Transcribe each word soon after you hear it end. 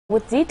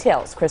With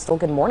details. Crystal,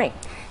 good morning.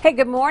 Hey,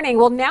 good morning.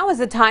 Well, now is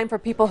the time for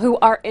people who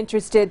are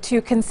interested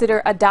to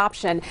consider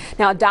adoption.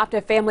 Now,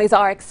 adoptive families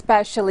are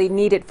especially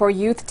needed for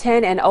youth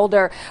 10 and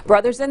older,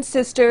 brothers and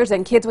sisters,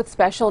 and kids with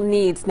special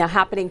needs. Now,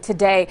 happening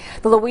today,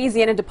 the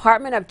Louisiana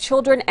Department of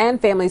Children and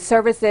Family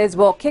Services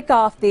will kick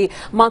off the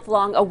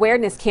month-long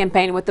awareness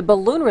campaign with the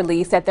balloon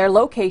release at their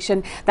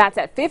location. That's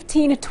at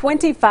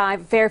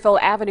 1525 Fairfield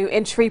Avenue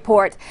in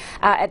Shreveport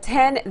at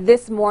 10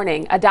 this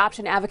morning.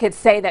 Adoption advocates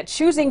say that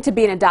choosing to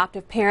be an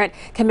adoptive parent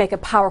can make a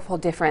powerful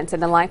difference in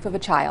the life of a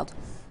child.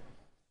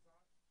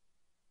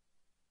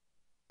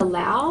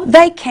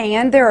 They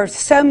can. There are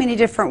so many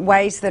different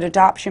ways that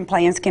adoption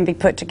plans can be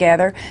put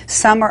together.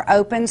 Some are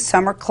open,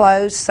 some are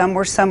closed, some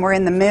are somewhere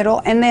in the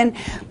middle, and then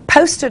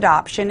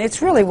post-adoption,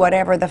 it's really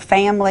whatever the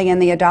family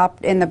and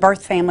the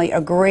birth family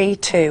agree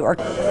to.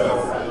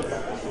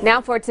 Now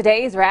for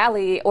today's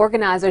rally,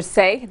 organizers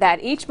say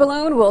that each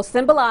balloon will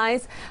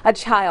symbolize a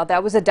child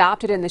that was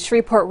adopted in the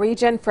Shreveport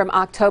region from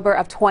October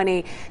of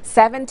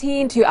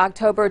 2017 to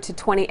October to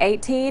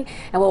 2018.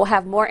 And we'll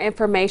have more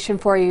information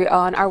for you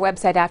on our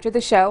website after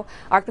the show,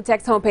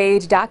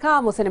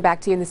 architectshomepage.com. We'll send it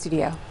back to you in the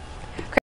studio.